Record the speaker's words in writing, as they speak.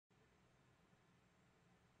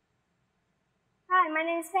my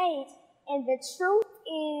name is Paige, and the truth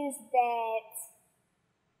is that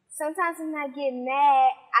sometimes when I get mad,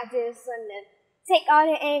 I just want to take all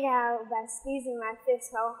the anger out by squeezing my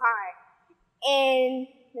fist so hard. And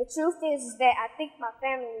the truth is that I think my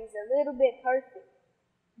family is a little bit perfect,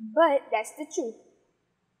 but that's the truth.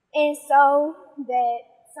 And so that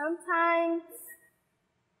sometimes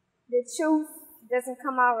the truth doesn't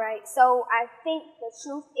come out right. So I think the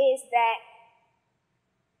truth is that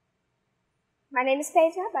my name is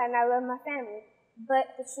Paige Harper and I love my family.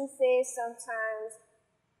 But the truth is sometimes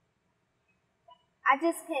I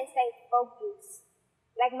just can't stay focused.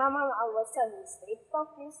 Like my mama always tells me, stay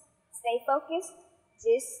focused,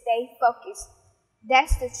 just stay focused.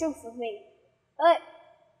 That's the truth for me. But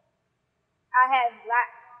I have a lot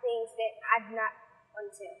of things that I do not want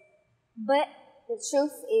to tell. But the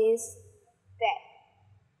truth is that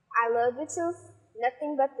I love the truth,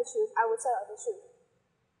 nothing but the truth. I will tell the truth.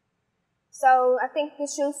 So I think the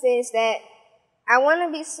truth is that I want to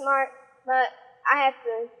be smart, but I have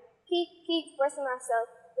to keep forcing myself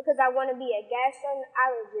because I want to be a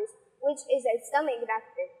gastroenterologist, which is a stomach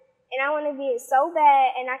doctor. And I want to be it so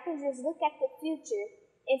bad, and I can just look at the future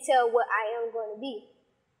and tell what I am going to be.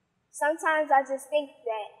 Sometimes I just think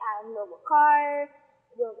that I know what car,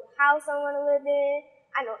 what house I want to live in.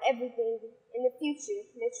 I know everything in the future.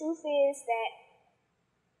 The truth is that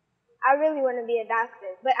I really want to be a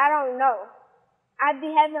doctor, but I don't know. I'd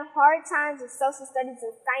be having hard times with social studies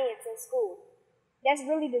and science in school. That's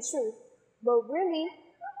really the truth. But really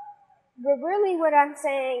what I'm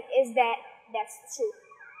saying is that that's the truth.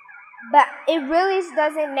 But it really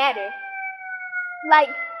doesn't matter. Like,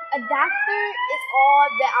 a doctor is all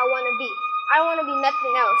that I want to be. I want to be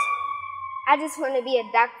nothing else. I just want to be a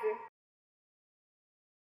doctor.